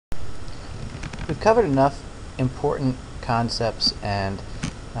we've covered enough important concepts and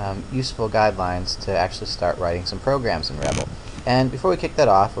useful guidelines to actually start writing some programs in Rebel. And before we kick that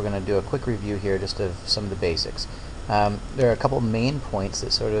off, we're going to do a quick review here just of some of the basics. There are a couple main points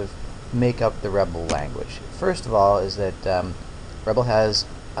that sort of make up the Rebel language. First of all is that Rebel has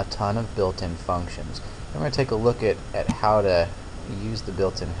a ton of built-in functions. We're going to take a look at how to use the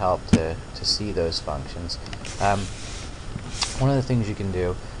built-in help to see those functions. One of the things you can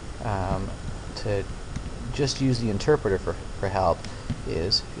do to just use the interpreter for help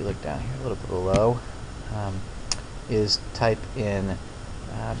is, if you look down here a little bit below, is type in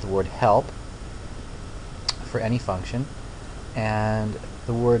the word help for any function, and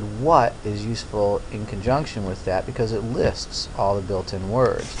the word what is useful in conjunction with that because it lists all the built-in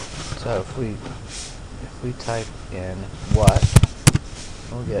words. So if we type in what,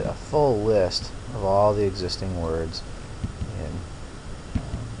 we'll get a full list of all the existing words in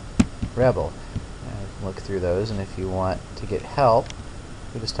Rebel. And you can look through those, and if you want to get help,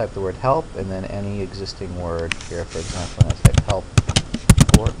 you just type the word help and then any existing word. Here, for example, I type help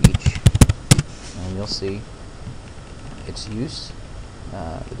for each, and you'll see its use,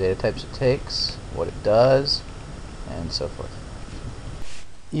 the data types it takes, what it does, and so forth.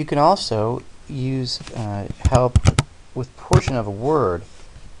 You can also use help with portion of a word.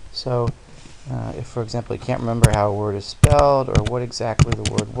 So if, for example, you can't remember how a word is spelled or what exactly the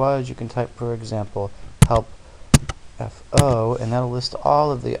word was, you can type, for example, help FO, and that'll list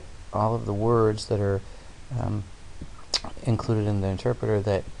all of the words that are included in the interpreter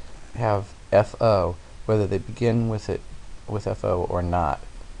that have FO, whether they begin with FO or not.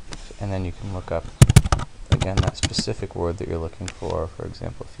 And then you can look up again that specific word that you're looking for. For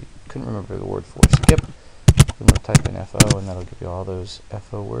example, if you couldn't remember the word for skip, you can type in FO, and that'll give you all those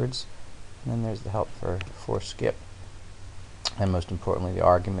FO words. And then there's the help for skip, and most importantly, the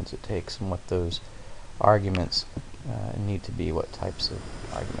arguments it takes and what those arguments need to be, what types of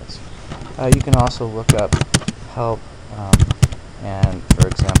arguments. You can also look up help and, for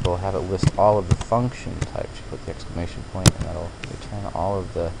example, have it list all of the function types. You put the exclamation point, and that'll return all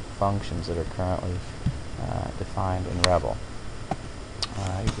of the functions that are currently defined in Rebel.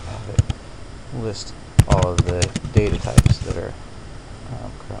 You can have it list all of the data types that are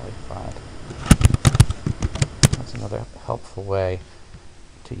currently defined. That's another helpful way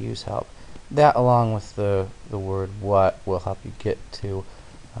to use help. That, along with the word what, will help you get to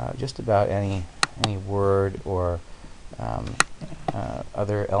just about any word or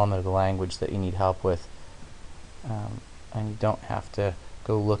other element of the language that you need help with, and you don't have to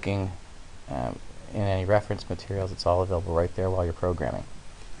go looking in any reference materials. It's all available right there while you're programming.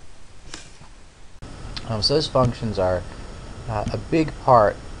 So those functions are a big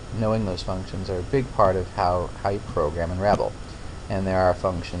part. Knowing those functions are a big part of how you program in Rebel. And there are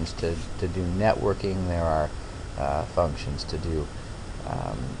functions to do networking, there are functions to do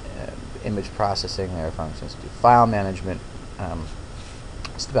image processing, there are functions to do file management,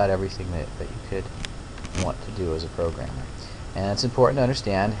 just about everything that you could want to do as a programmer. And it's important to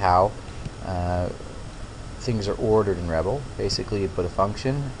understand how things are ordered in Rebel. Basically, you put a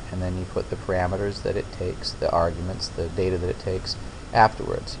function, and then you put the parameters that it takes, the arguments, the data that it takes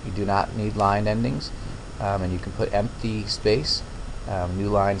afterwards. You do not need line endings, and you can put empty space, new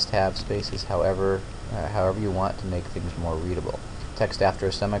lines, tab spaces, however you want to make things more readable. Text after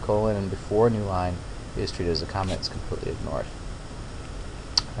a semicolon and before a new line is treated as a comment. It's completely ignored.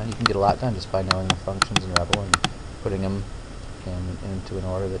 And you can get a lot done just by knowing the functions in Rebel and putting them into an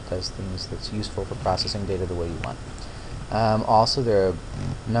order that does things that's useful for processing data the way you want. Also, there are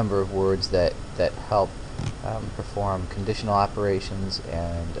a number of words that help perform conditional operations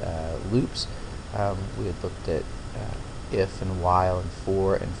and loops. We had looked at if and while and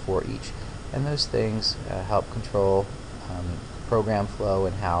for each, and those things help control program flow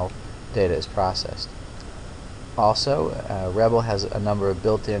and how data is processed. Also, Rebel has a number of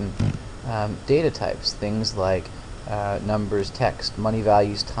built-in data types, things like numbers, text, money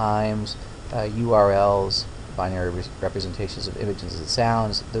values, times, URLs, binary representations of images and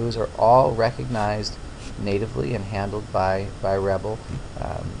sounds. Those are all recognized natively and handled by Rebel,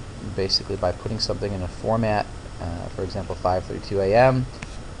 basically by putting something in a format. For example, 5:32 a.m.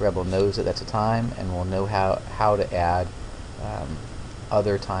 Rebel knows that that's a time and will know how to add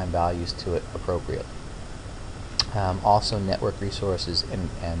other time values to it appropriately. Also, network resources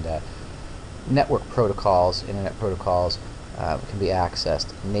and network protocols, internet protocols, can be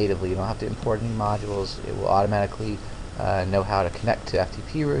accessed natively. You don't have to import any modules. It will automatically know how to connect to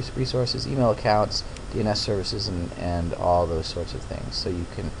FTP resources, email accounts, DNS services, and all those sorts of things. So you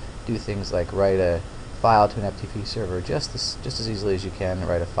can do things like write a file to an FTP server just as easily as you can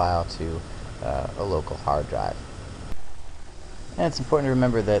write a file to a local hard drive. And it's important to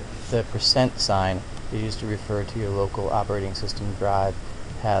remember that the % sign is used to refer to your local operating system drive,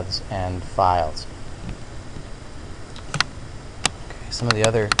 paths, and files. Okay, some of the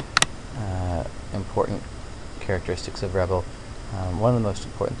other important characteristics of Rebel. One of the most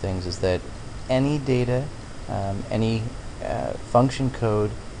important things is that any data, any function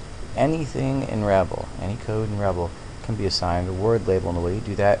code, anything in Rebel, any code in Rebel can be assigned a word label, and the way you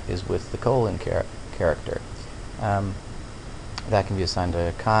do that is with the colon character. That can be assigned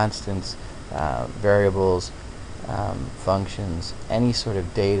to constants, variables, functions, any sort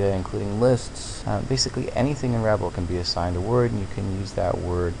of data, including lists. Basically anything in Rebel can be assigned a word, and you can use that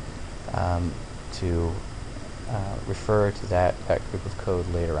word to refer to that group of code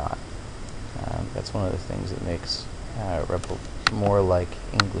later on. That's one of the things that makes Rebel more like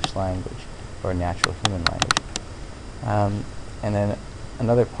English language or natural human language. And then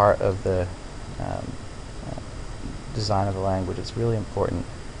another part of the design of the language that's really important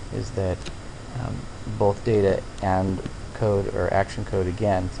is that both data and code, or action code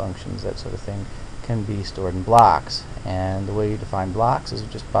again, functions, that sort of thing, can be stored in blocks. And the way you define blocks is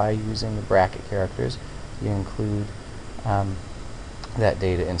just by using the bracket characters. You include that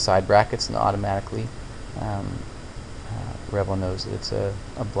data inside brackets, and automatically Rebel knows that it's a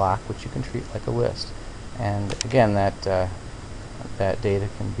block which you can treat like a list. And again, that data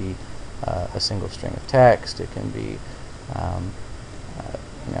can be a single string of text. It can be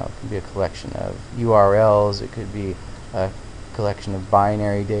it can be a collection of URLs. It could be a collection of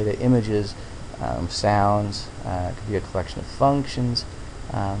binary data, images, sounds. It could be a collection of functions.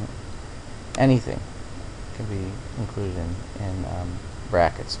 Anything can be included in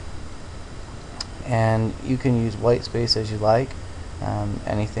brackets. And you can use white space as you like.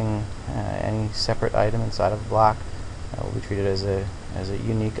 Anything, any separate item inside of a block will be treated as a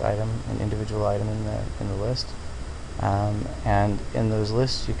unique item, an individual item in the list. And in those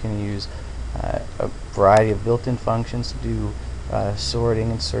lists, you can use a variety of built-in functions to do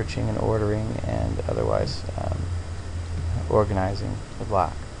sorting and searching and ordering and otherwise organizing the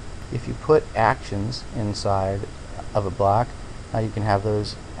block. If you put actions inside of a block, you can have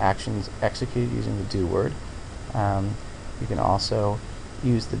those actions executed using the do word. You can also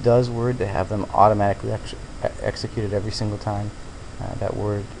use the does word to have them automatically executed every single time that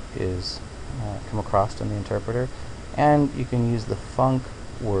word is come across in the interpreter. And you can use the func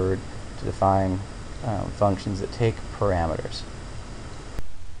word to define functions that take parameters.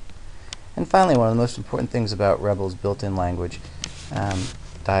 And finally, one of the most important things about Rebel's built-in language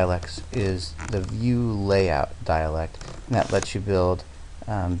dialects is the view layout dialect, and that lets you build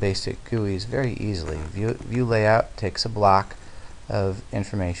basic GUIs very easily. View layout takes a block of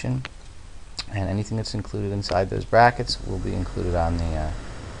information, and anything that's included inside those brackets will be included on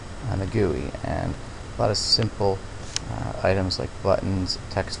the GUI. And a lot of simple items like buttons,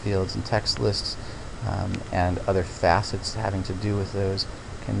 text fields, and text lists, and other facets having to do with those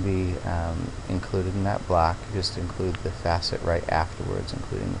can be included in that block. You just include the facet right afterwards,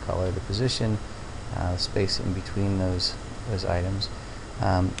 including the color, the position, space in between those items.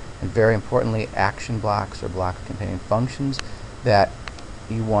 And very importantly, action blocks are blocks containing functions that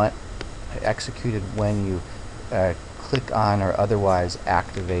you want executed when you click on or otherwise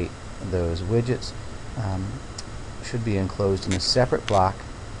activate those widgets. Should be enclosed in a separate block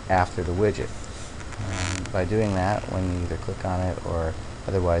after the widget. By doing that, when you either click on it or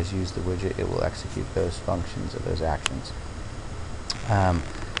otherwise use the widget, it will execute those functions or those actions.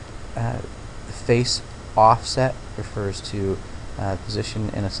 The face offset refers to position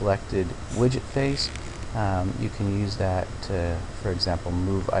in a selected widget face. You can use that to, for example,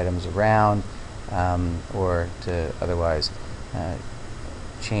 move items around or to otherwise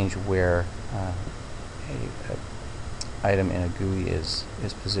change where a item in a GUI is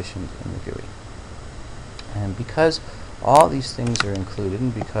positioned in the GUI. And because all these things are included,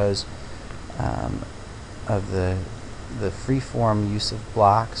 and because of the free-form use of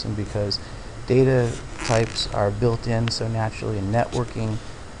blocks, and because data types are built in so naturally, and networking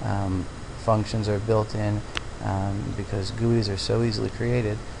functions are built in, because GUIs are so easily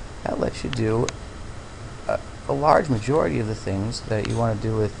created, that lets you do a large majority of the things that you want to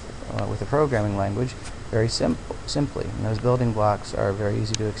do with a programming language very simply. And those building blocks are very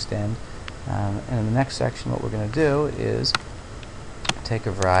easy to extend. And in the next section, what we're going to do is take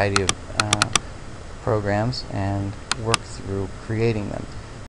a variety of programs and work through creating them.